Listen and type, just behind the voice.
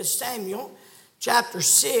Samuel chapter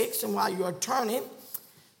 6, and while you're turning,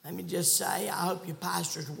 let me just say, I hope your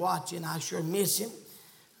pastor's watching. I sure miss him.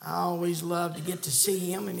 I always love to get to see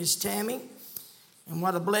him and Miss Tammy, and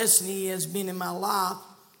what a blessing he has been in my life.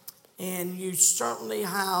 And you certainly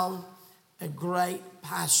have a great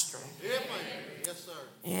pastor. Yes, sir.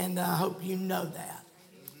 And I hope you know that.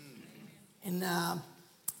 And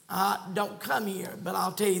I don't come here, but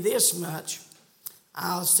I'll tell you this much.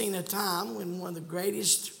 I've seen a time when one of the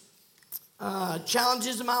greatest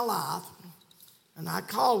challenges of my life, and I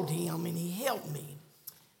called him and he helped me.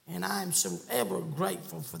 And I am so ever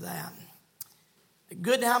grateful for that.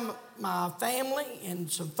 Good to have my family and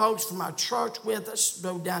some folks from our church with us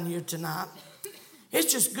drove down here tonight.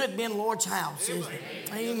 It's just good to be in the Lord's house, isn't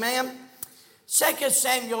it? Amen. 2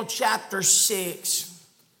 Samuel chapter 6,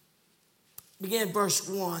 begin verse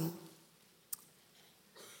 1.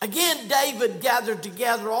 Again, David gathered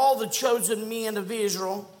together all the chosen men of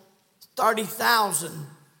Israel, 30,000.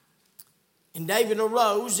 And David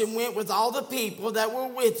arose and went with all the people that were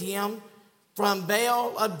with him from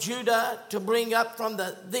Baal of Judah to bring up from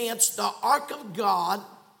thence the ark of God,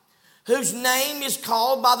 whose name is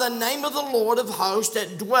called by the name of the Lord of hosts,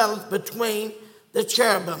 that dwelleth between the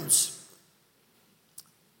cherubims.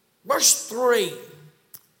 Verse 3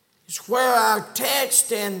 is where our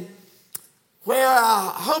text and where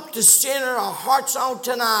I hope to center our hearts on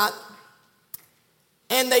tonight.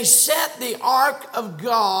 And they set the ark of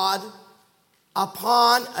God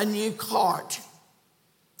upon a new cart.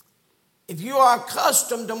 If you are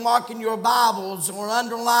accustomed to marking your Bibles or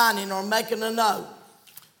underlining or making a note,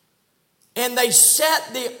 and they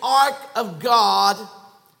set the ark of God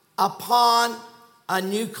upon a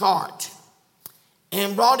new cart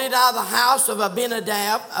and brought it out of the house of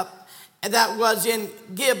Abinadab that was in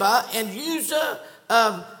Gibeah, and Uzzah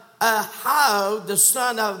of Ahio, the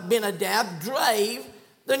son of Abinadab, drave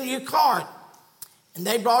the new cart. And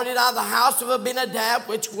they brought it out of the house of Abinadab,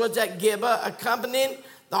 which was at Gibeah, accompanying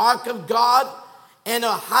the ark of God. And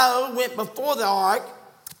Ahio went before the ark.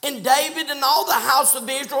 And David and all the house of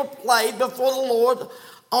Israel played before the Lord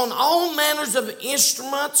on all manners of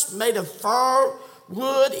instruments made of fir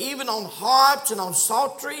wood, even on harps and on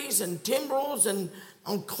psalteries and timbrels and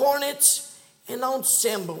on cornets and on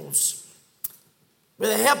cymbals. With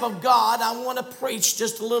the help of God, I want to preach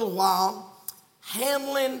just a little while,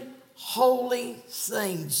 handling holy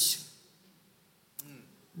things.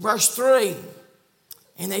 Verse 3,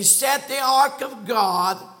 and they set the ark of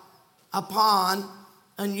God upon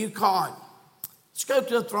a new cart. Let's go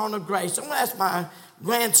to the throne of grace. I'm going to ask my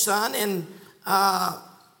grandson and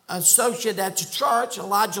associate at the church,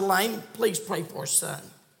 Elijah Lane, please pray for us, son.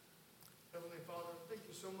 Heavenly Father, thank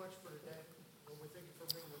you so much for today. Lord, we thank you for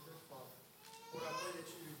being with us, Father. Lord, I pray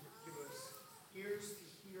that you give us ears to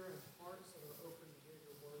hear and hearts that are open to hear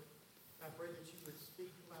your word. I pray that you would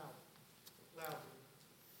speak loudly.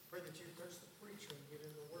 Pray that you touch the preacher and give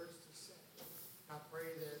him the words to say. I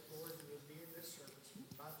pray that, Lord, you would be in this service. We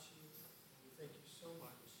invite you. We thank you so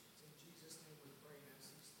much. It's in Jesus' name we pray and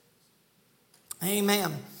ask these things.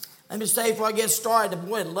 Amen. Let me say before I get started,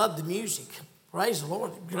 boy, I love the music. Praise the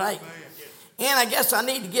Lord. Great. And I guess I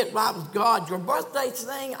need to get right with God. Your birthday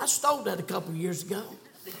thing, I stole that a couple years ago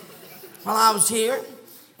while I was here.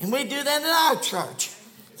 And we do that in our church.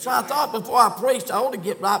 So I thought before I preached, I ought to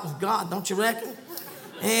get right with God, don't you reckon?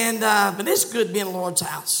 And but it's good to be in the Lord's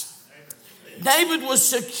house. David was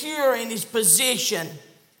secure in his position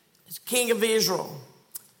as king of Israel.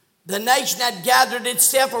 The nation had gathered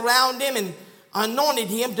itself around him and anointed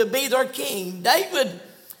him to be their king. David,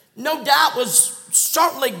 no doubt, was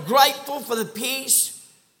certainly grateful for the peace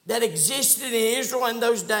that existed in Israel in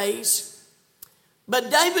those days. But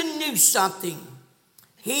David knew something.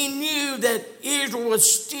 He knew that Israel was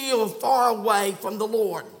still far away from the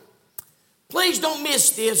Lord. Please don't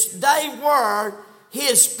miss this. They were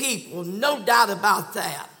his people, no doubt about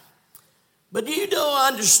that. But you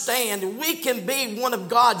don't understand, we can be one of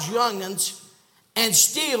God's young'uns and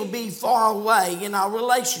still be far away in our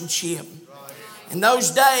relationship. In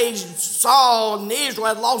those days, Saul and Israel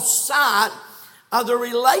had lost sight of the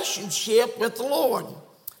relationship with the Lord.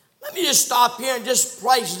 Let me just stop here and just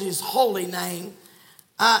praise his holy name.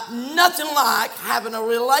 Nothing like having a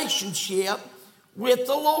relationship with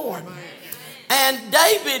the Lord. And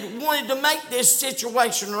David wanted to make this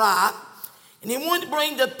situation right, and he wanted to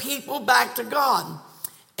bring the people back to God.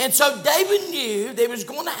 And so David knew they was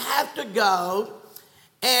going to have to go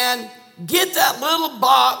and get that little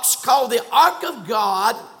box called the Ark of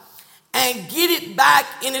God and get it back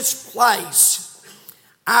in its place.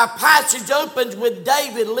 Our passage opens with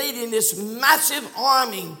David leading this massive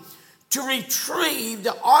army to retrieve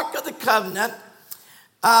the Ark of the Covenant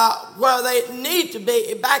where they need to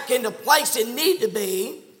be, back in the place it need to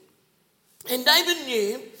be. And David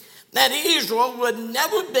knew that Israel would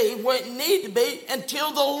never be where it needed to be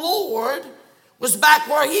until the Lord was back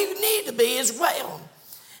where he needed to be as well.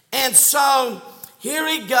 And so here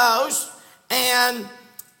he goes, and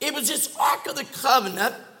it was this Ark of the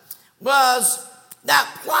Covenant was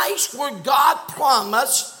that place where God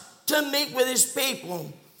promised to meet with his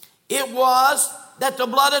people. It was that the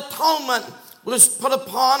blood atonement was put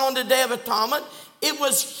upon on the Day of Atonement. It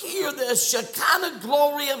was here the Shekinah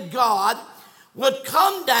glory of God would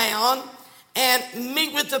come down and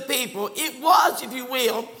meet with the people. It was, if you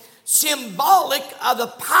will, symbolic of the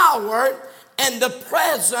power and the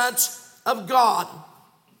presence of God.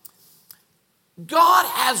 God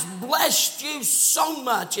has blessed you so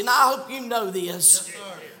much, and I hope you know this,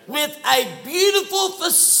 with a beautiful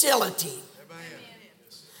facility.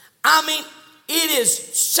 I mean, it is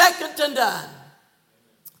second to none.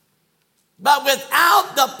 But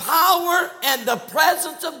without the power and the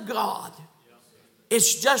presence of God,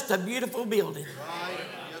 it's just a beautiful building.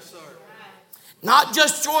 Yes, sir. Not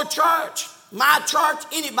just your church, my church,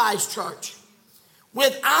 anybody's church.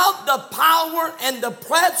 Without the power and the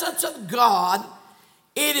presence of God,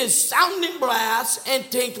 it is sounding brass and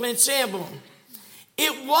tinkling cymbal.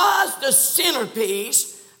 It was the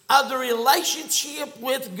centerpiece of the relationship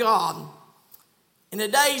with God. In the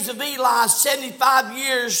days of Eli, 75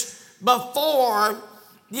 years before,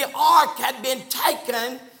 the ark had been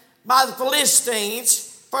taken by the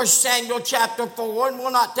Philistines, 1 Samuel chapter 4, and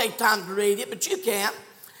we'll not take time to read it, but you can.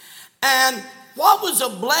 And what was a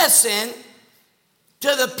blessing to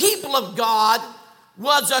the people of God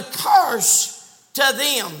was a curse to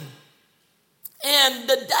them. And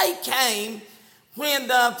the day came when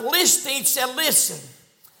the Philistines said, listen,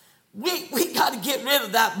 we got to get rid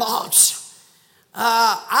of that box.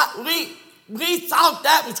 We thought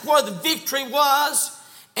that was where the victory was,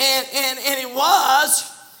 and it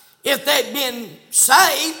was if they'd been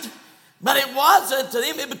saved, but it wasn't to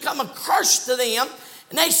them. It became a curse to them.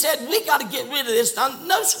 And they said, we got to get rid of this. Now,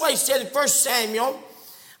 notice what he said in 1 Samuel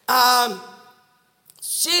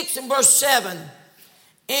 6 and verse 7.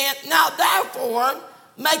 And now therefore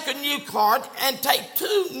make a new cart and take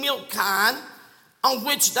 2 milk kine on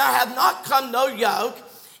which there have not come no yoke,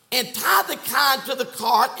 and tie the kine to the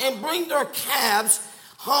cart and bring their calves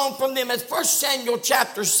home from them. As 1 Samuel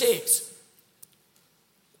chapter 6.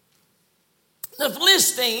 The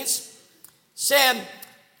Philistines said,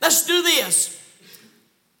 let's do this.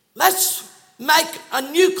 Let's make a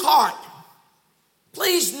new cart.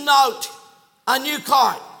 Please note, a new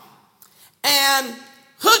cart. And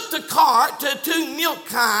hook the cart to 2 milk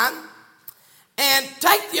kine and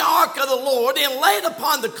take the ark of the Lord and lay it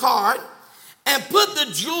upon the cart and put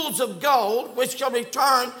the jewels of gold, which shall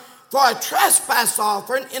return for a trespass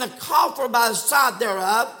offering, in a coffer by the side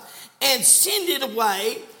thereof, and send it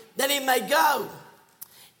away that it may go.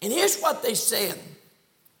 And here's what they said.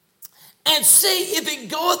 And see, if it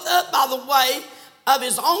goeth up by the way of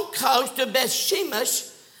his own coast to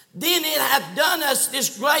Bethshemesh, then it hath done us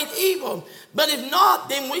this great evil. But if not,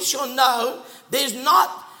 then we shall know there's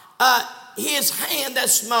not his hand that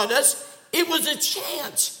smote us. It was a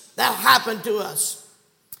chance that happened to us.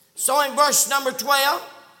 So in verse number 12,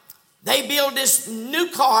 they build this new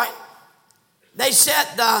cart. They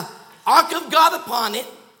set the ark of God upon it.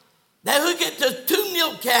 They hook it to 2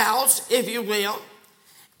 milk cows, if you will,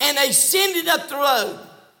 and they send it up the road.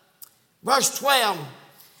 Verse 12,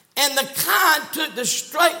 and the kine took the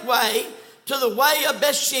straight way to the way of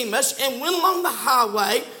Bethshemesh and went along the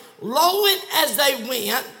highway, lowing as they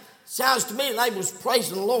went. Sounds to me like they was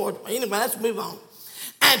praising the Lord. Anyway, let's move on.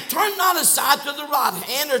 And turned not aside to the right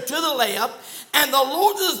hand or to the left. And the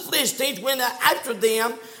Lord of the Philistines went after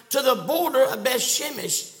them to the border of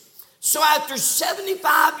Bethshemesh. So after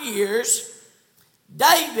 75 years,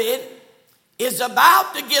 David is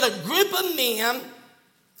about to get a group of men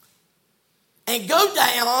and go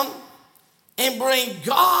down and bring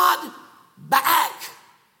God back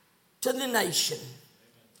to the nation.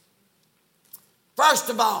 First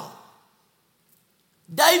of all,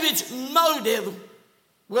 David's motive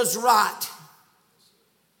was right.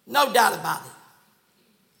 No doubt about it.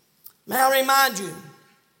 May I remind you,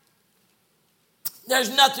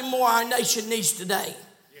 there's nothing more our nation needs today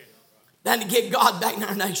than to get God back in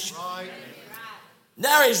our nation.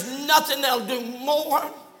 There is nothing that'll do more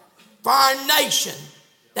for our nation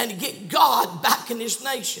than to get God back in this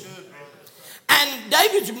nation. And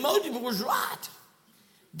David's motive was right.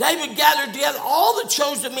 David gathered together all the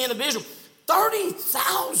chosen men of Israel,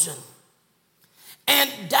 30,000. And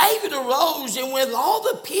David arose and with all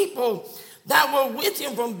the people that were with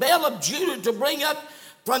him from Bel of Judah to bring up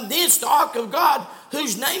From thence the ark of God,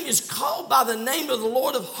 whose name is called by the name of the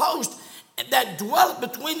Lord of hosts, that dwelleth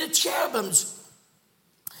between the cherubims.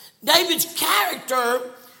 David's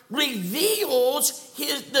character reveals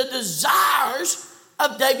the desires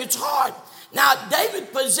of David's heart. Now,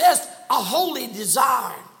 David possessed a holy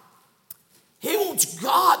desire. He wants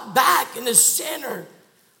God back in the center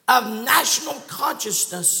of national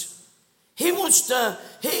consciousness. He wants to,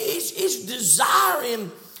 he's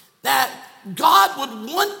desiring that God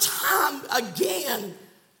would one time again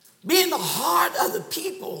be in the heart of the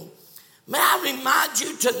people. May I remind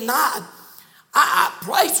you tonight, I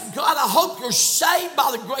praise God. I hope you're saved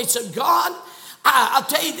by the grace of God. I'll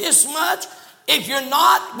tell you this much. If you're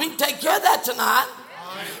not, we can take care of that tonight.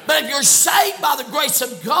 But if you're saved by the grace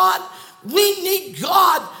of God, we need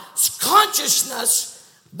God's consciousness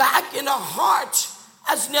back in our hearts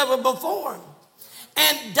as never before.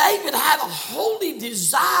 And David had a holy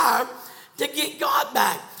desire to get God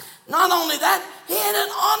back. Not only that, he had an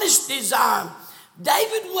honest desire.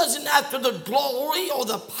 David wasn't after the glory or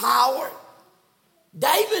the power.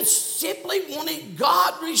 David simply wanted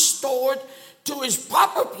God restored to his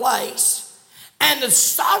proper place and the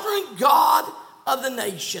sovereign God of the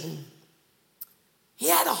nation. He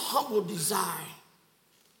had a humble desire.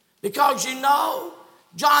 Because you know,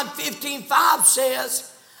 John 15:5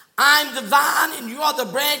 says, I am the vine and you are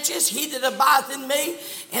the branches. He that abideth in me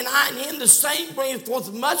and I in him, the same bringeth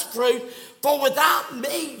forth much fruit. For without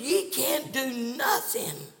me ye can do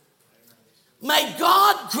nothing. May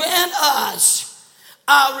God grant us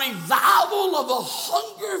a revival of a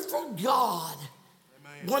hunger for God.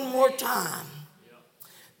 Amen. One more time.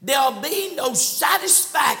 There'll be no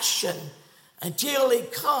satisfaction until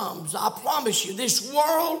it comes. I promise you, this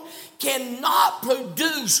world cannot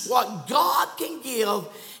produce what God can give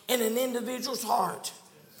in an individual's heart.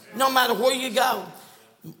 No matter where you go.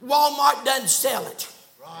 Walmart doesn't sell it.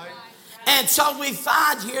 Right. And so we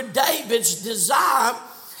find here David's desire,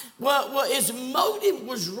 well, his motive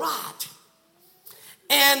was right.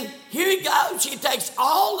 And here he goes. He takes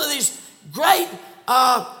all of these great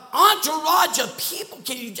entourage of people.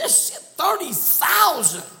 Can you just see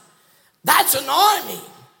 30,000? That's an army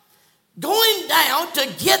going down to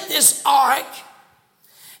get this ark.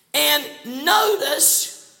 And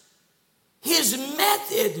notice his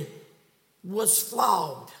method was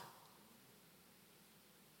flawed.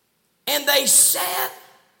 And they set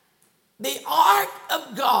the ark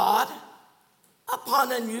of God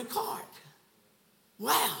upon a new cart.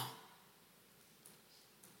 Wow.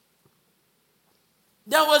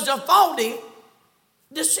 There was a faulty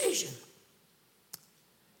decision.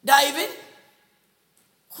 David,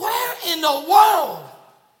 where in the world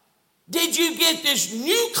did you get this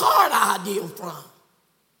new cart idea from?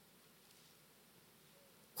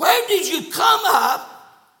 Where did you come up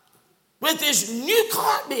with this new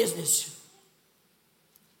cart business?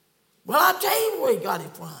 Well, I'll tell you where he got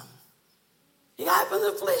it from. He got it from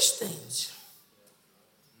the Philistines.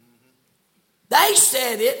 They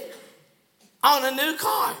set it on a new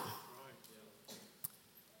cart.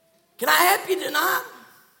 Can I help you tonight?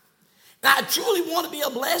 Now, I truly want to be a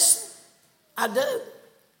blessing. I do.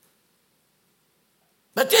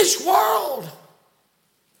 But this world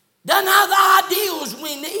doesn't have the ideals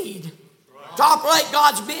we need to operate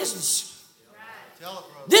God's business.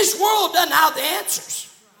 This world doesn't have the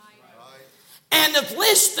answers. And the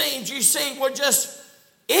Philistines, you see, were just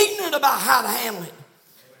ignorant about how to handle it.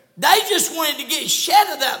 They just wanted to get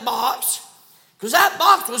shed of that box because that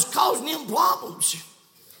box was causing them problems.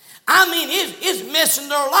 I mean, it's messing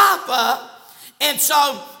their life up. And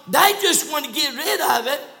so they just wanted to get rid of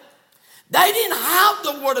it. They didn't have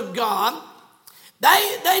the Word of God.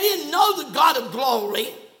 They didn't know the God of glory.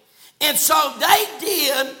 And so they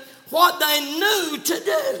did what they knew to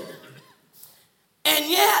do. And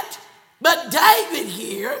yet, but David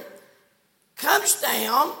here comes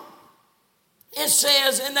down and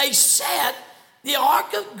says, and they set the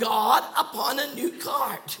ark of God upon a new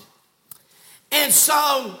cart. And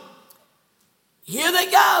so here they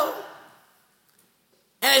go.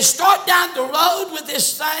 And they start down the road with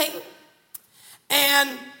this thing.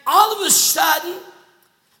 And all of a sudden,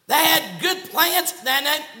 they had good plans. Then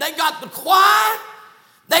they got the choir.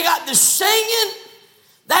 They got the singing.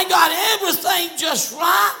 They got everything just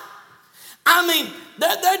right. I mean,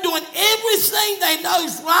 they're doing everything they know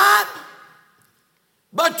is right.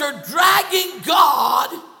 But they're dragging God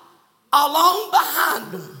along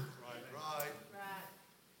behind them. Right.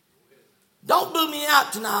 Don't boo me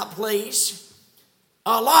out tonight, please.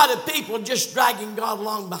 A lot of people are just dragging God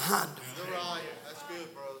along behind them. You're right. That's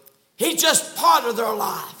good, brother. He's just part of their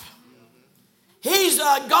life. He's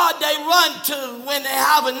a God they run to when they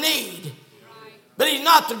have a need. But he's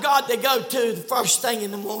not the God they go to the first thing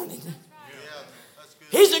in the morning.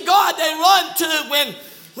 He's the God they run to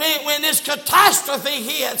when this catastrophe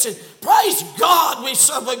hits. And praise God, we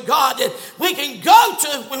serve a God that we can go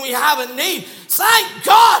to when we have a need. Thank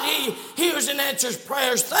God he hears and answers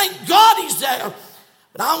prayers. Thank God he's there.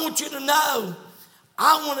 But I want you to know,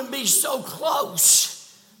 I want to be so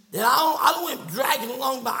close that I don't want him dragging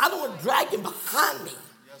along, but I don't want to drag him behind me.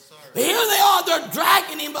 Yes, sir. But here they are, they're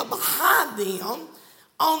dragging him behind them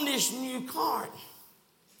on this new cart.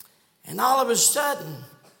 And all of a sudden,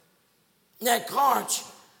 that cart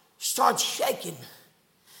starts shaking.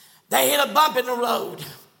 They hit a bump in the road.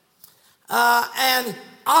 And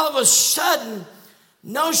all of a sudden,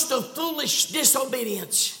 notice the foolish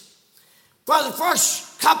disobedience. For the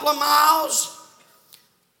first couple of miles,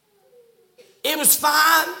 it was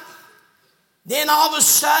fine. Then all of a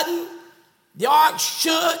sudden, the ark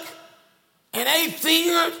shook, and they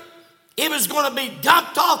feared it was going to be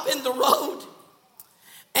dumped off in the road.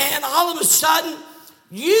 And all of a sudden,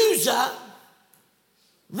 Uzzah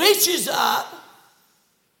reaches up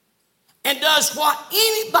and does what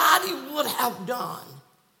anybody would have done.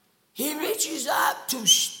 He reaches up to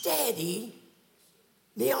steady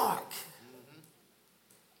the ark.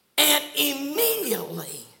 And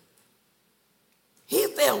immediately, he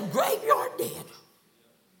fell graveyard dead.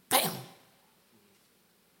 Bam.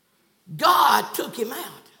 God took him out.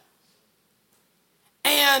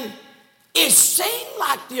 And it seemed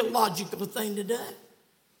like the illogical thing to do.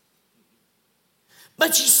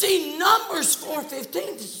 But you see, Numbers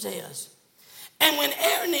 4:15 says, and when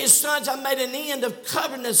Aaron and his sons have made an end of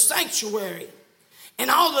covering the sanctuary and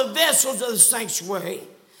all the vessels of the sanctuary,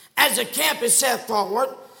 as the camp is set forward,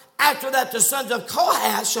 after that the sons of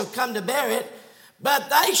Kohath shall come to bear it, but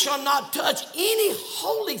they shall not touch any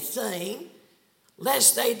holy thing,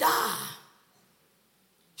 lest they die.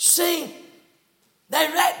 See, they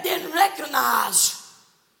didn't recognize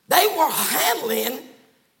they were handling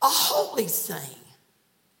a holy thing.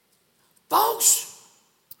 Folks,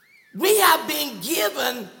 we have been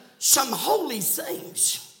given some holy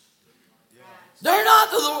things. They're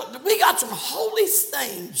not, we got some holy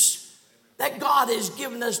things that God has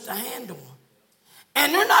given us to handle.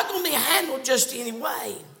 And they're not going to be handled just any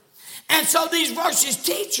way. And so these verses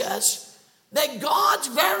teach us that God's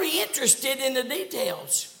very interested in the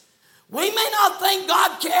details. We may not think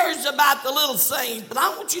God cares about the little things, but I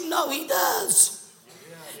want you to know he does.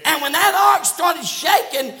 And when that ark started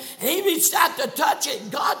shaking and he reached out to touch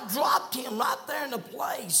it, God dropped him right there in the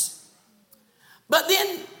place. But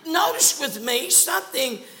then notice with me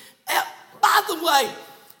something. By the way,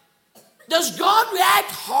 does God react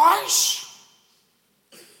harsh?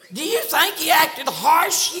 Do you think he acted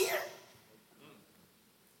harsh here?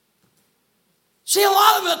 See, a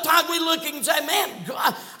lot of the time we look and say, man,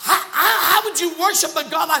 God, how would you worship a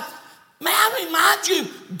God like, may I remind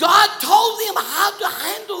you, God told them how to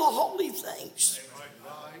handle the holy things.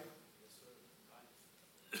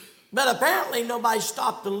 But apparently nobody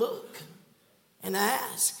stopped to look and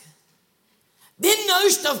ask. Then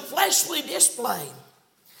notice the fleshly display.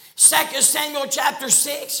 2 Samuel chapter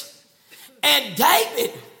 6. And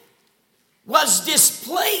David was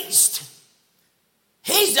displeased.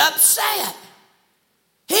 He's upset.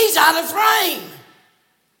 He's out of frame.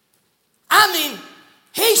 I mean,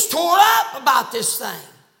 he's tore up about this thing.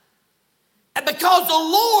 And because the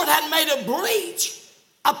Lord had made a breach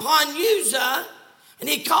upon Uzzah, and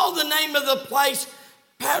he called the name of the place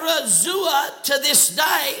Perazua to this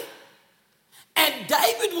day. And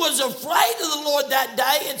David was afraid of the Lord that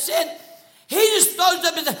day and said, he just throws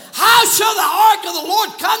up and said, how shall the ark of the Lord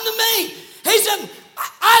come to me? He said,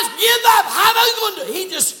 I give up. How am I going to do?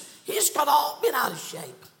 He just got all bent out of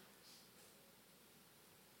shape.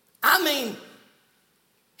 I mean,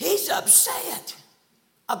 he's upset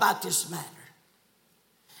about this matter.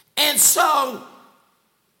 And so,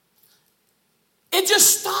 it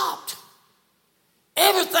just stopped.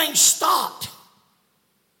 Everything stopped.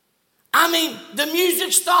 I mean, the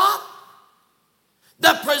music stopped.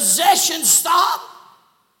 The procession stopped.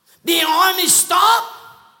 The army stopped.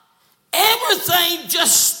 Everything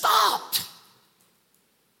just stopped.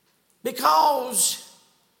 Because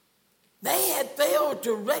they had failed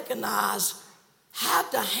to recognize how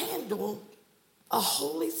to handle a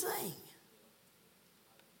holy thing.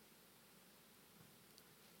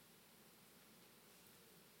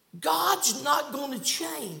 God's not going to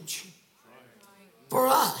change for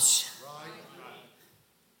us.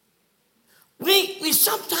 We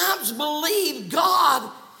sometimes believe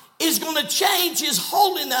God is going to change his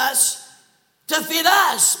holiness to fit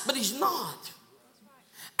us, but he's not.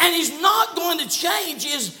 And he's not going to change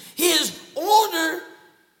his order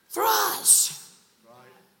for us.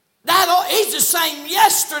 same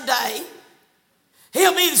yesterday.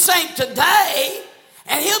 He'll be the same today.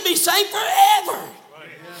 And he'll be the same forever.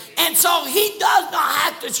 And so he does not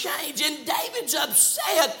have to change. And David's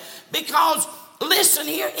upset because, listen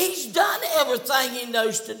here, he's done everything he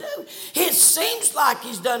knows to do. It seems like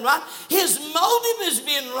he's done right. His motive has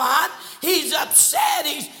been right. He's upset.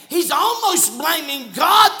 He's almost blaming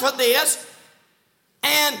God for this.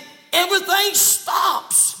 And everything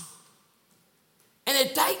stops. And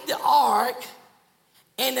they take the ark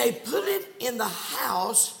and they put it in the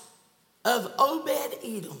house of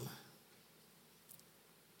Obed-Edom.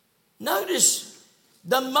 Notice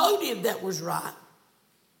the motive that was right.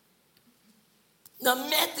 The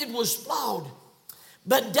method was flawed.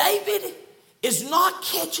 But David is not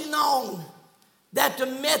catching on that the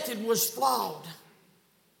method was flawed.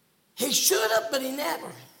 He should have, but he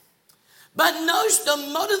never. But notice the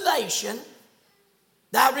motivation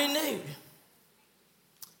that renewed.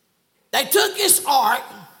 They took this ark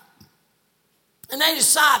and they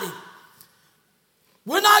decided,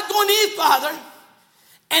 we're not going any further.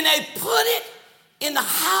 And they put it in the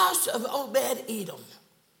house of Obed-Edom.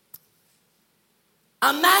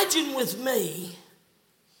 Imagine with me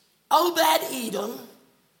Obed-Edom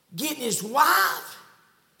getting his wife,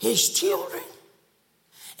 his children.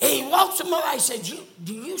 And he walks them over. He said,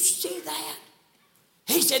 do you see that?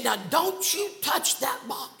 He said, now don't you touch that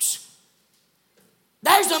box.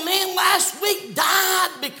 There's a man last week died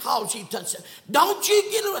because he touched it. Don't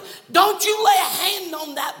you lay a hand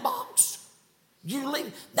on that box. You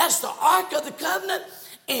leave. That's the Ark of the Covenant,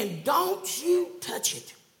 and don't you touch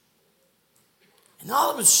it. And all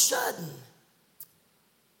of a sudden,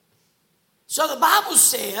 so the Bible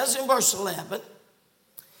says in verse 11,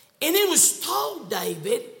 and it was told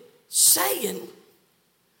David, saying,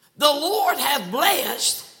 the Lord hath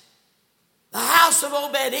blessed the house of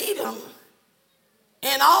Obed-Edom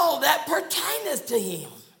and all that pertaineth to him.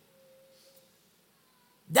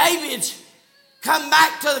 David's come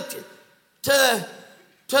back to the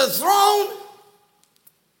throne.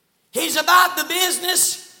 He's about the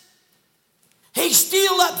business. He's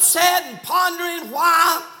still upset and pondering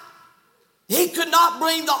why he could not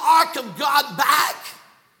bring the ark of God back.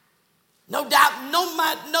 No doubt,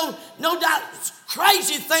 no doubt,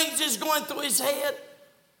 crazy things is going through his head.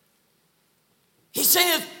 He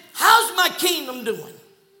says, how's my kingdom doing?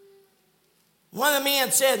 One of the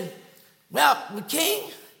men said, well, the king,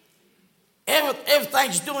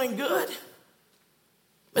 everything's doing good.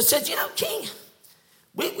 But said, king,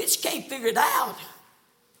 we just can't figure it out.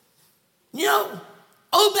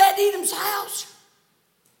 Obed-Edom's house,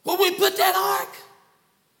 where we put that ark,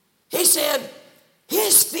 he said,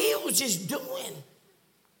 his fields is doing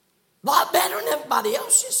a lot better than everybody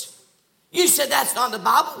else's. You said that's not in the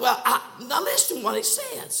Bible. Well, now listen to what it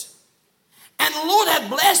says. And the Lord hath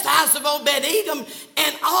blessed the house of Obed-Edom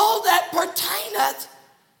and all that pertaineth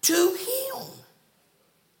to him.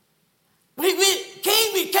 We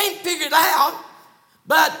can't figure it out,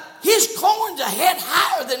 but his corn's a head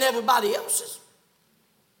higher than everybody else's.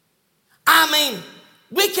 I mean,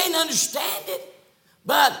 we can't understand it,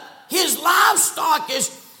 but his livestock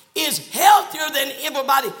is healthier than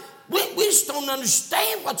everybody. We just don't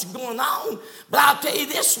understand what's going on. But I'll tell you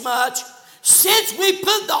this much. Since we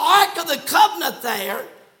put the Ark of the Covenant there,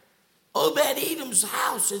 Obed-Edom's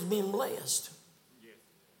house has been blessed.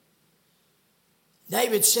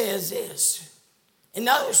 David says this. And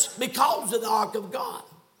notice, because of the Ark of God.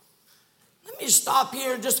 Let me stop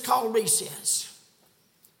here and just call recess.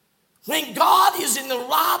 When God is in the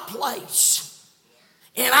right place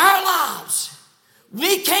in our lives,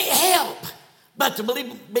 we can't help but to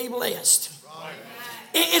be blessed. Right.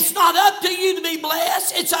 It's not up to you to be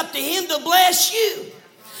blessed. It's up to him to bless you.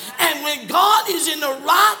 And when God is in the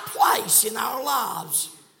right place in our lives,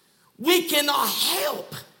 we cannot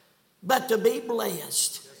help but to be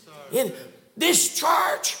blessed. Yes, in this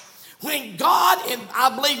church, when God, and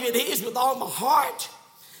I believe it is with all my heart,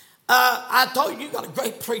 I told you got a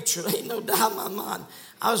great preacher. There ain't no doubt in my mind.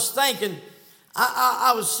 I was thinking,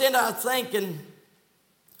 I was sitting there thinking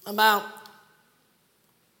about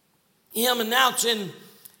him announcing,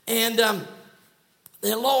 and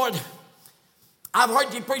the Lord, I've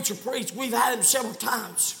heard the preacher preach. We've had him several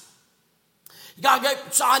times.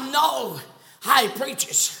 So I know how he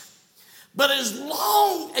preaches. But as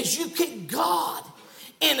long as you keep God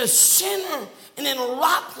in the center and in the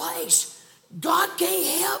right place, God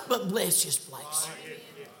can't help but bless his place.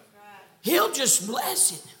 He'll just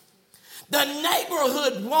bless it. The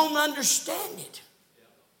neighborhood won't understand it.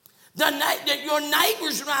 Your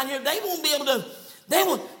neighbors around here, they won't be able to,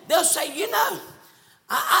 they'll say,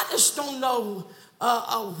 I just don't know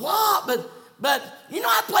what, But you know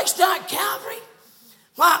that place down at Calvary?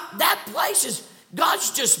 Well, that place is,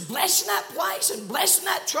 God's just blessing that place and blessing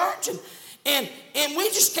that church. And we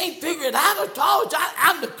just can't figure it out at all. It's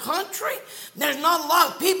out in the country. There's not a lot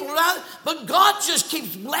of people around. But God just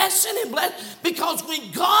keeps blessing and blessing. Because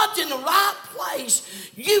when God's in the right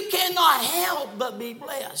place, you cannot help but be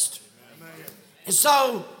blessed. Amen. And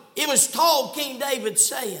so it was told, King David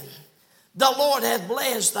saying, the Lord hath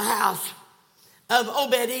blessed the house of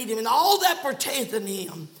Obed-Edom and all that pertaineth unto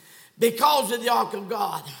him because of the ark of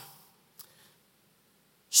God.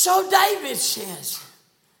 So David says,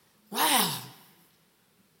 wow,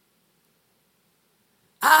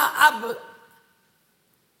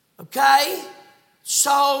 okay,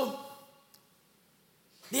 so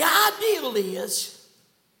the ideal is,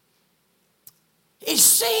 he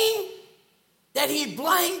seen that he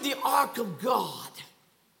blamed the ark of God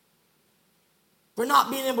for not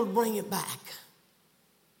being able to bring it back.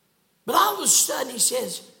 But all of a sudden he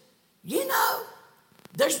says, you know,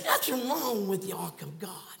 there's nothing wrong with the ark of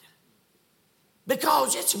God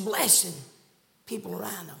because it's a blessing people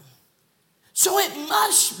around them. So it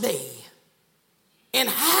must be in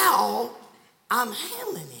how I'm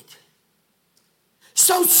handling it.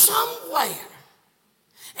 So somewhere,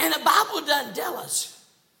 and the Bible doesn't tell us,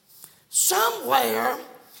 somewhere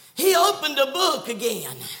he opened the book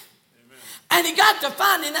again. Amen. And he got to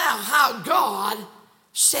finding out how God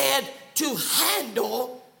said to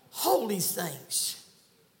handle holy things.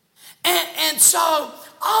 And so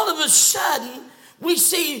all of a sudden we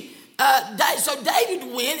see, so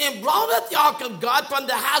David went and brought up the ark of God from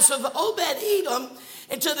the house of Obed-Edom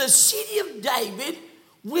into the city of David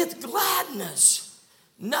with gladness.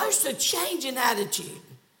 Notice the change in attitude.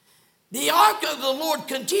 The ark of the Lord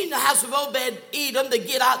continued in the house of Obed-Edom to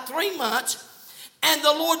get out 3 months. And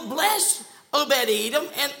the Lord blessed Obed-Edom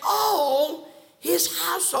and all his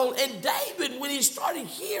household. And David, when he started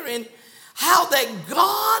hearing how that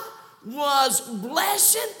God was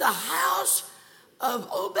blessing the house of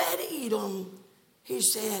Obed-Edom, he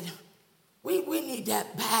said, we need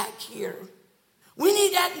that back here. We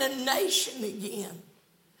need that in the nation again.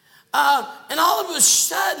 And all of a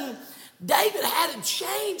sudden, David had a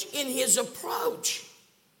change in his approach.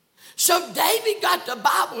 So David got the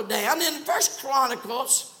Bible down in 1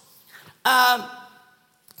 Chronicles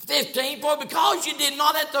 15. For because you did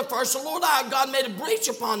not at the first, the Lord our God made a breach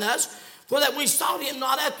upon us, for that we sought him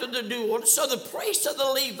not after the due order. So the priests of the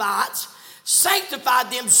Levites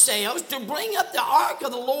sanctified themselves to bring up the ark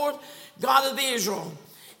of the Lord God of Israel.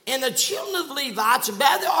 And the children of the Levites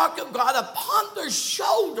bare the ark of God upon their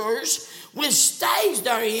shoulders with staves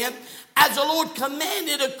therein, as the Lord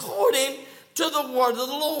commanded according to the word of the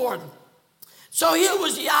Lord. So here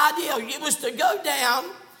was the idea. It was to go down,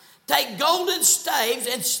 take golden staves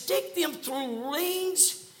and stick them through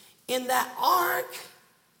rings in that ark.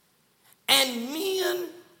 And men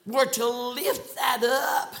were to lift that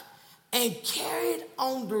up and carry it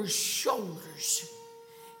on their shoulders.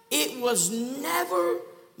 It was never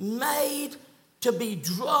made to be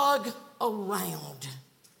drug around.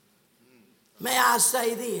 May I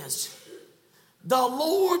say this? The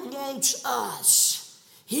Lord wants us.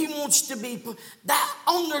 He wants to be, that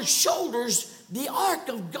on their shoulders, the ark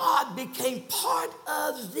of God became part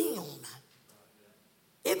of them.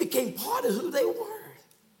 It became part of who they were.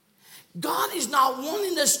 God is not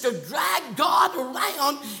wanting us to drag God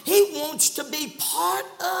around. He wants to be part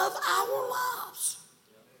of our lives.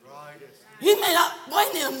 You may not,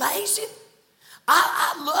 wasn't it amazing?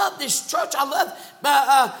 I love this church. I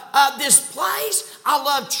love this place. I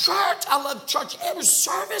love church. I love church every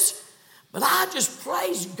service. But I just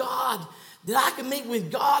praise God that I can meet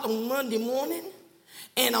with God on Monday morning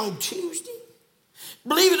and on Tuesday.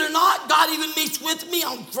 Believe it or not, God even meets with me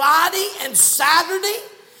on Friday and Saturday.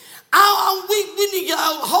 We need to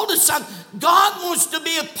hold it, son. God wants to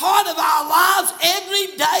be a part of our lives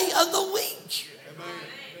every day of the week. Amen.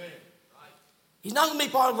 He's not going to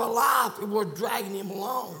be part of our life if we're dragging him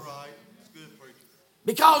along. Right. That's good, preacher.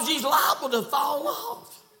 Because he's liable to fall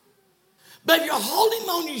off. But if you hold him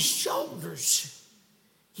on your shoulders,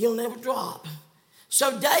 he'll never drop.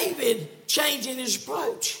 So David changing his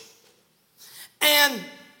approach. And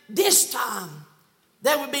this time,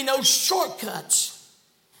 there would be no shortcuts.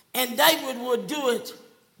 And David would do it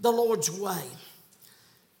the Lord's way.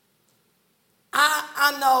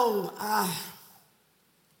 I know.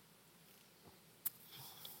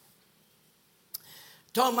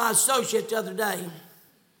 Told my associate the other day,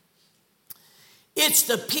 it's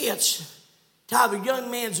the pitch to have a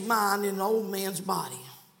young man's mind in an old man's body.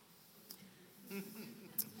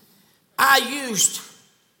 I used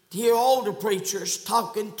to hear older preachers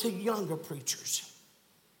talking to younger preachers.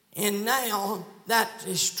 And now that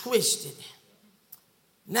is twisted.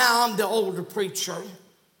 Now I'm the older preacher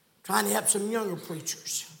trying to help some younger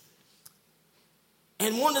preachers.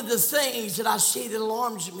 And one of the things that I see that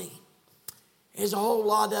alarms me is a whole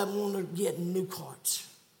lot of them want to get new carts.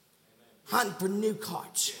 Hunting for new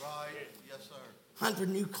carts. Right. Yes, sir. Hunting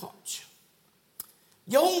for new carts.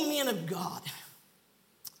 The old men of God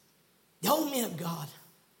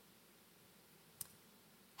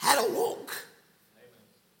had a walk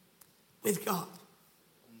with God.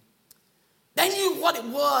 They knew what it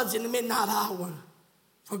was in the midnight hour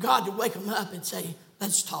for God to wake them up and say,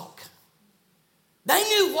 let's talk. They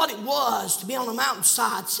knew what it was to be on the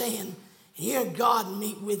mountainside saying, and hear God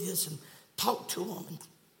meet with us and talk to them. And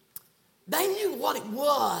they knew what it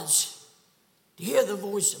was to hear the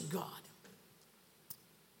voice of God.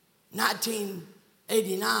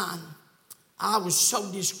 1989, I was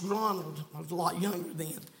so disgruntled. I was a lot younger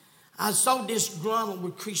then. I was so disgruntled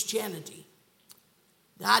with Christianity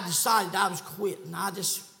that I decided I was quitting. I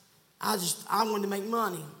wanted to make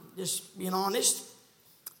money. Just being honest.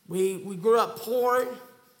 We grew up poor,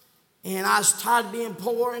 and I was tired of being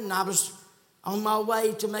poor, and I was on my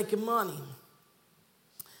way to making money.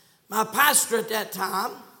 My pastor at that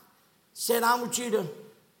time said, I want you to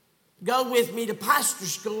go with me to pastor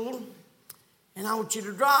school, and I want you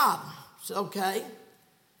to drive. I said, okay.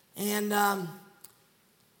 And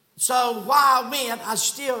so while I went, I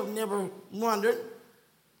still never wondered.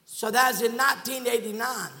 So that was in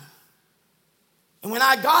 1989. And when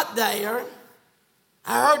I got there,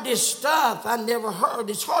 I heard this stuff I never heard.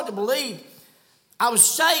 It's hard to believe. I was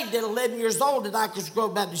saved at 11 years old at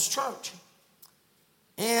Calvary Baptist Church.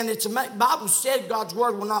 And the Bible said God's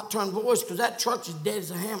word will not turn voice because that church is dead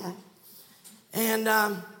as a hammer.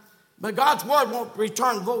 But God's word won't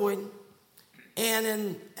return void.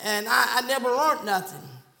 And I never learned nothing.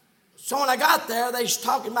 So when I got there, they was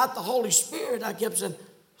talking about the Holy Spirit. I kept saying,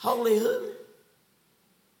 Holy who?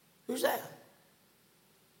 Who's that?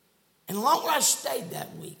 And the longer I stayed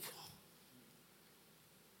that week,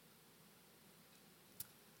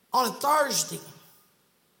 on a Thursday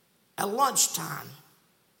at lunchtime,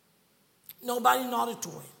 nobody in the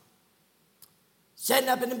auditorium, sitting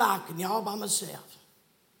up in the balcony all by myself.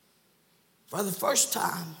 For the first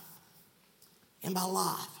time in my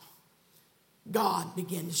life, God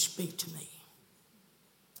began to speak to me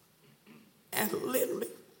and literally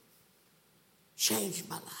changed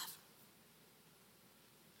my life.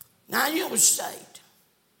 Now, you was saved,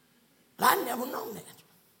 but I never known that.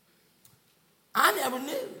 I never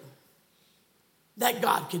knew that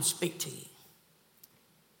God could speak to you.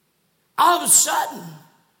 All of a sudden,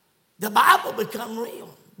 the Bible become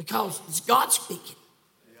real because it's God speaking.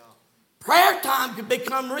 Yeah. Prayer time could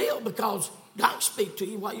become real because God can speak to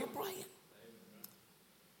you while you're praying.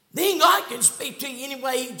 Then God can speak to you any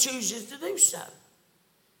way he chooses to do so.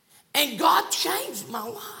 And God changed my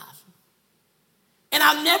life. And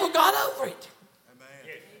I've never got over it.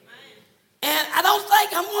 Amen. And I don't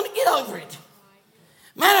think I'm going to get over it.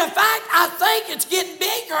 Matter of fact, I think it's getting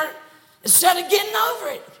bigger instead of getting over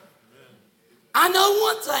it. I know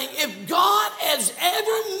one thing. If God has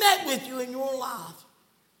ever met with you in your life,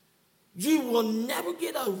 you will never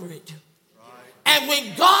get over it. And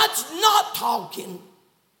when God's not talking,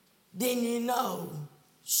 then you know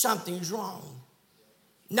something's wrong.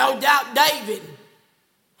 No doubt David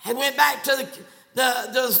had went back to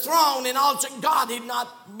the throne, and all of a sudden God did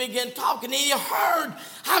not begin talking. And he heard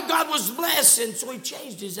how God was blessing, so he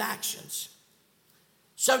changed his actions.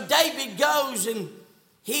 So David goes and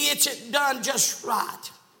he gets it done just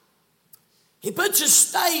right. He puts his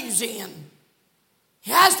staves in.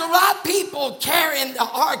 He has the right people carrying the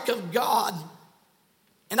ark of God.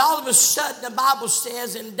 And all of a sudden the Bible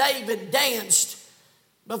says, and David danced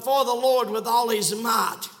before the Lord with all his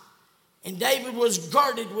might. And David was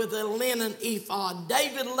girded with a linen ephod.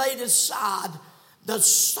 David laid aside the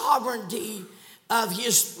sovereignty of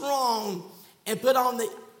his throne and put on the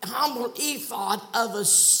humble ephod of a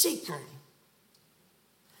seeker.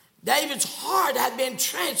 David's heart had been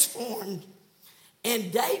transformed,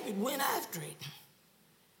 and David went after it.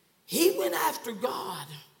 He went after God,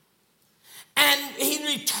 and he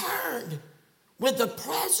returned with the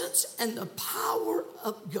presence and the power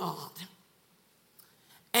of God.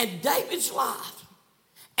 And David's life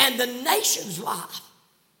and the nation's life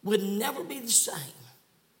would never be the same.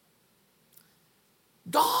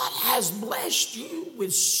 God has blessed you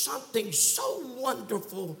with something so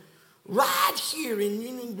wonderful right here in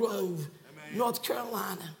Union Grove, Amen. North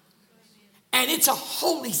Carolina. And it's a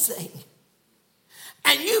holy thing.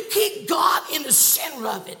 And you keep God in the center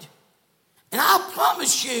of it. And I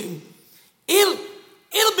promise you,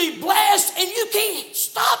 it'll be blessed, and you can't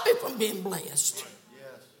stop it from being blessed.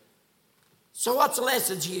 So what's the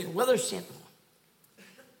message here? Well, they're simple.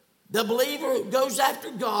 The believer who goes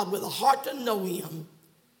after God with a heart to know him,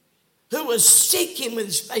 who will seek him with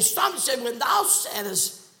his face. Psalm said, when thou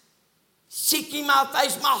saidest, seeking my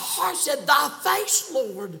face, my heart said, thy face,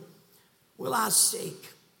 Lord, will I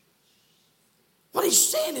seek. What he's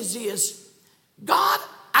saying is this: God,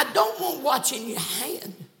 I don't want what's in your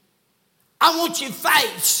hand. I want your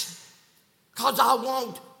face, because I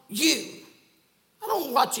want you. I don't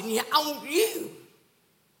want what's in your hand. I want you.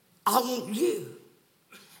 I want you.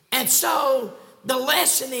 And so the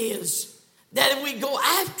lesson is that if we go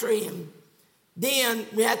after him, then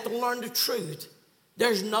we have to learn the truth.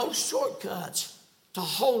 There's no shortcuts to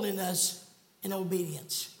holiness and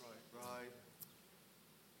obedience. Right.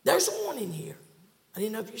 There's a warning here. I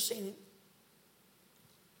didn't know if you've seen it.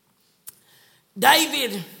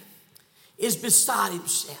 David is beside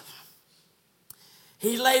himself.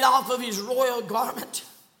 He laid off of his royal garment.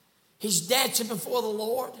 He's dancing before the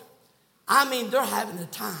Lord. I mean, they're having a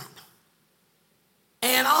time.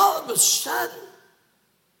 And all of a sudden,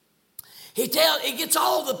 he gets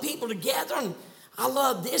all the people together, and I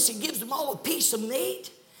love this. He gives them all a piece of meat,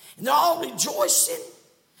 and they're all rejoicing.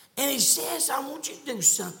 And he says, I want you to do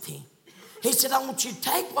something. He said, I want you to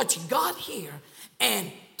take what you got here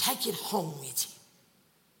and take it home with you.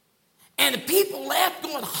 And the people left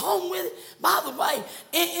going home with it. By the way,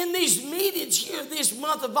 in these meetings here this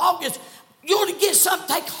month of August, you ought to get something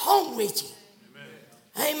to take home with you.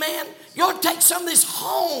 Amen. You ought to take some of this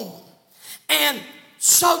home. And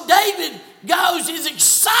so David goes, he's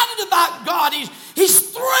excited about God. He's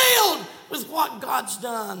thrilled with what God's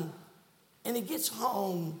done. And he gets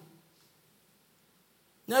home.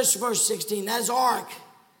 Notice verse 16. As ark,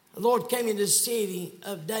 the Lord came into the city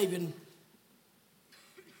of David.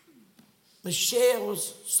 Michal,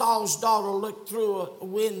 Saul's daughter, looked through a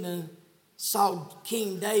window, saw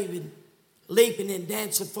King David leaping and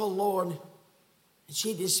dancing for the Lord, and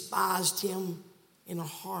she despised him in her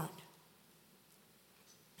heart.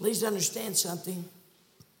 Please understand something.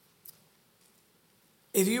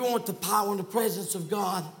 If you want the power and the presence of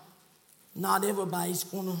God, not everybody's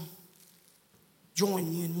going to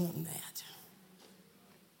join you in wanting that.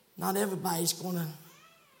 Not everybody's going to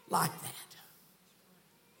like that.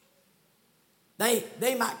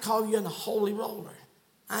 They might call you a holy roller.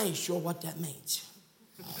 I ain't sure what that means.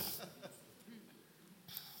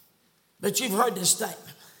 But you've heard this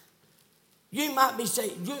statement. You might be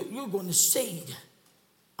saying, you're going to cede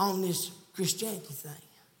on this Christianity thing.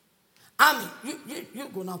 I mean, you're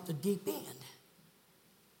going off the deep end.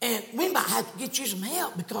 And we might have to get you some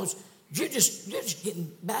help because you're just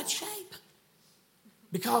getting bad shape.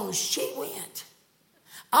 Because she went.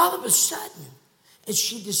 All of a sudden, and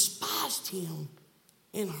she despised him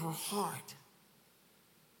in her heart.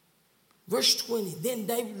 Verse 20, then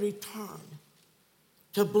David returned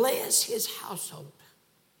to bless his household.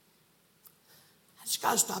 I just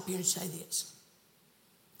got to stop here and say this.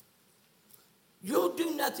 You'll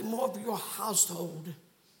do nothing more for your household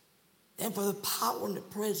than for the power and the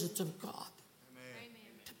presence of God. Amen.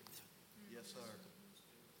 Yes, sir.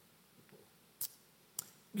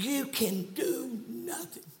 You can do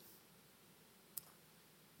nothing.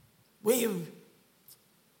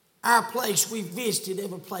 Our place, we've visited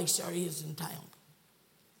every place there is in town.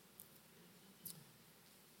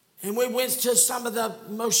 And we went to some of the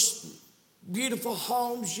most beautiful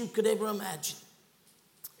homes you could ever imagine.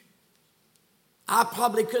 I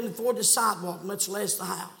probably couldn't afford the sidewalk, much less the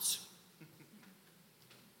house.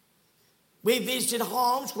 We visited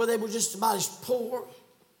homes where they were just about as poor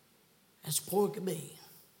could be.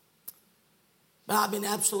 But I've been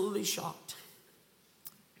absolutely shocked.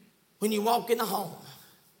 When you walk in a home,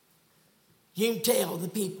 you can tell the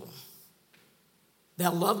people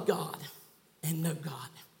that love God and know God.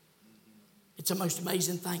 It's the most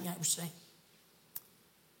amazing thing I've ever seen.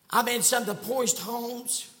 I've been in some of the poorest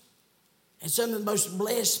homes and some of the most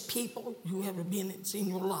blessed people you ever been in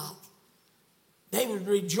your life. They would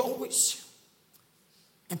rejoice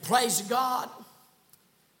and praise God.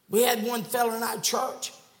 We had one fellow in our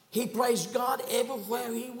church. He praised God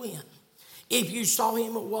everywhere he went. If you saw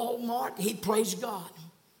him at Walmart, he praised God.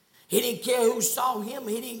 He didn't care who saw him.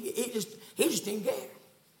 He just didn't care.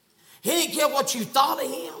 He didn't care what you thought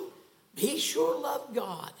of him. He sure loved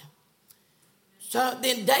God. So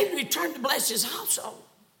then David returned to bless his household.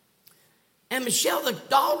 And Michal, the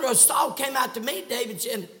daughter of Saul, came out to meet David and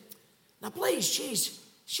said, now please,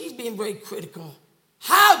 she's being very critical.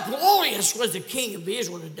 How glorious was the king of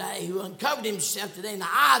Israel today, who uncovered himself today in the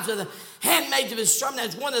eyes of the handmaids of his servant,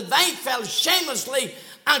 as one of the vain fellows shamelessly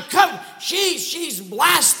uncovered. She's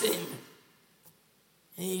blasting.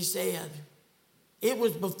 And he said, it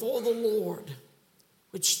was before the Lord,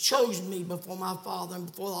 which chose me before my father and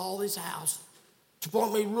before all his house, to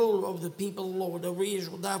appoint me ruler over the people of the Lord, over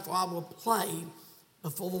Israel. Therefore I will play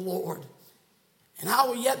before the Lord. And I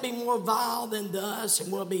will yet be more vile than dust,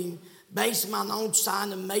 and will be based on mine own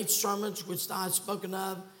sign and made sermons, which I have spoken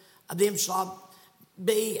of them shall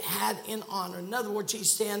be had in honor. In other words,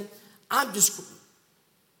 he's saying, I'm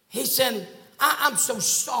so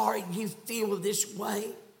sorry you feel this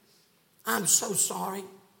way. I'm so sorry.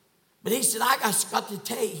 But he said, I got to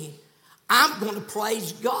tell you, I'm going to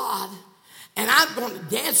praise God, and I'm going to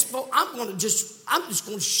dance I'm just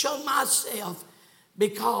going to show myself,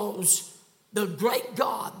 because the great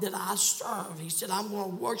God that I serve, he said, I'm going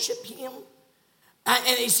to worship him.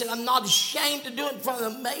 And he said, I'm not ashamed to do it in front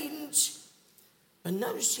of the maidens. But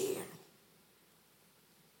notice here,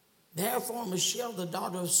 therefore Michal, the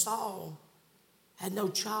daughter of Saul, had no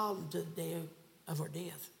child until the day of her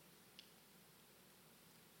death.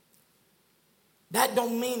 That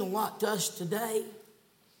don't mean a lot to us today,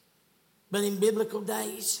 but in biblical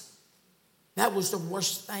days, that was the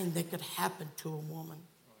worst thing that could happen to a woman.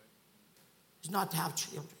 Is not to have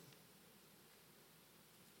children.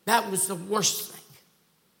 That was the worst thing.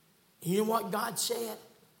 And you know what God said?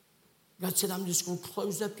 God said, I'm just going to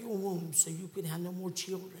close up your womb so you can have no more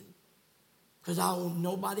children, because I want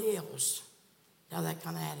nobody else to have that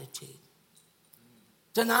kind of attitude.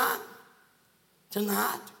 Tonight,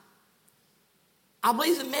 I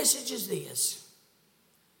believe the message is this.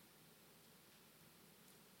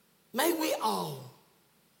 May we all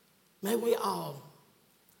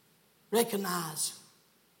recognize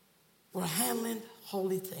we're handling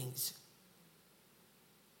holy things.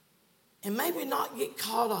 And may we not get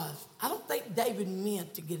caught up. I don't think David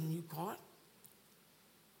meant to get a new car.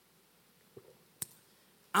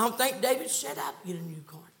 I don't think David set out to get a new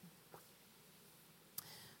car.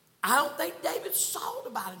 I don't think David thought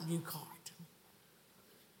about a new car.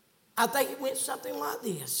 I think it went something like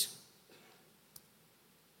this.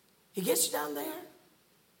 He gets down there,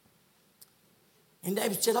 and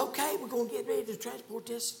David said, okay, we're going to get ready to transport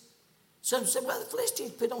this. Some said, well, the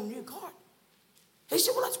Philistines put on a new cart. He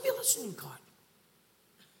said, well, let's build us a new cart.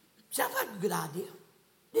 Sounds like a good idea,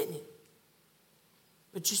 didn't it?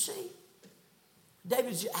 But you see,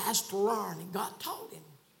 David asked to learn, and God taught him.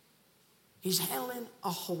 He's handling a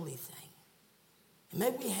holy thing. And may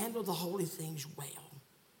we handle the holy things well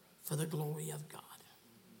for the glory of God.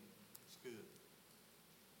 That's good.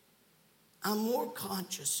 I'm more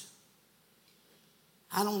conscious.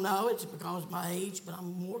 I don't know, it's because of my age, but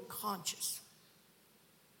I'm more conscious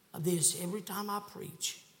of this every time I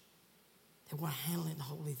preach, that we're handling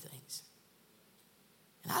holy things.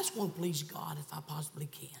 And I just want to please God if I possibly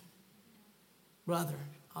can. Brother,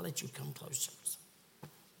 I'll let you come closer.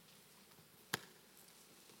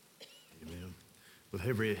 Amen. With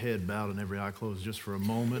every head bowed and every eye closed just for a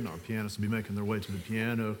moment, our pianists will be making their way to the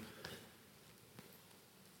piano.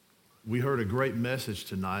 We heard a great message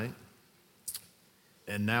tonight,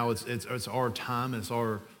 and now it's our time, it's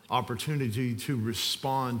our opportunity to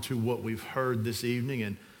respond to what we've heard this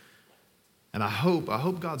evening. And I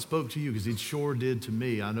hope God spoke to you, because he sure did to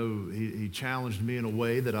me. I know he challenged me in a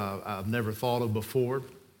way that I've never thought of before.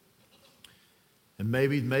 And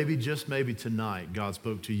maybe, just maybe tonight, God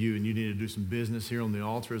spoke to you and you need to do some business here on the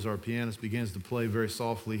altar as our pianist begins to play very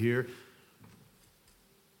softly here.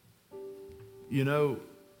 You know,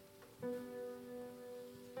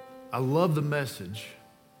 I love the message.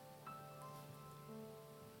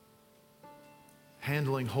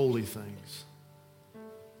 Handling holy things.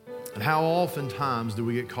 And how oftentimes do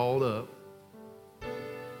we get caught up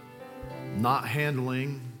not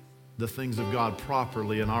handling the things of God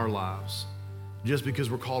properly in our lives, just because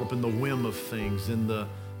we're caught up in the whim of things, in the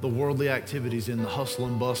worldly activities, in the hustle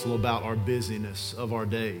and bustle about our busyness of our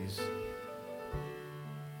days.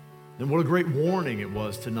 And what a great warning it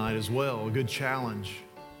was tonight as well, a good challenge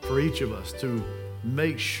for each of us to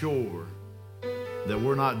make sure that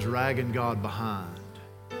we're not dragging God behind.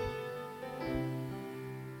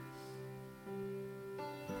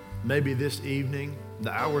 Maybe this evening,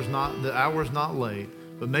 the hour's not late,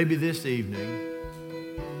 but maybe this evening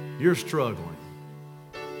you're struggling.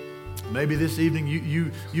 Maybe this evening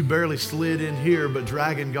you barely slid in here, but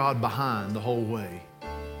dragging God behind the whole way.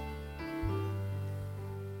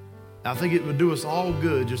 I think it would do us all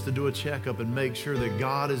good just to do a checkup and make sure that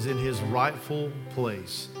God is in his rightful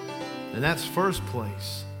place. And that's first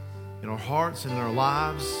place in our hearts and in our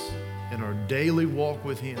lives, in our daily walk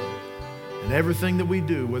with him. And everything that we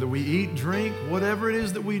do, whether we eat, drink, whatever it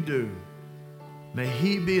is that we do, may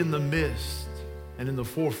he be in the midst and in the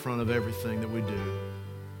forefront of everything that we do.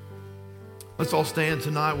 Let's all stand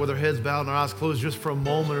tonight with our heads bowed and our eyes closed just for a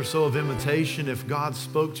moment or so of invitation. If God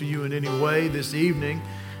spoke to you in any way this evening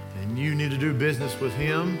and you need to do business with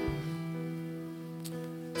Him,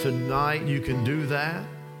 tonight you can do that.